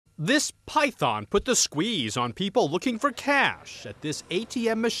This python put the squeeze on people looking for cash at this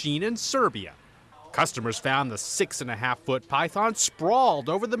ATM machine in Serbia. Customers found the 6.5-foot python sprawled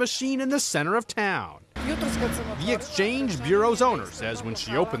over the machine in the center of town. The Exchange Bureau's owner says when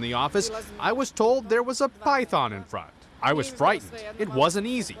she opened the office, I was told there was a python in front. I was frightened. It wasn't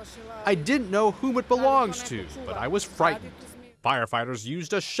easy. I didn't know whom it belongs to, but I was frightened. Firefighters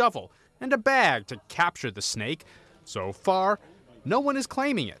used a shovel and a bag to capture the snake. So far, no one is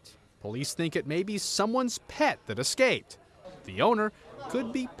claiming it. Police think it may be someone's pet that escaped. The owner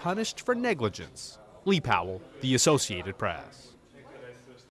could be punished for negligence. Lee Powell, The Associated Press.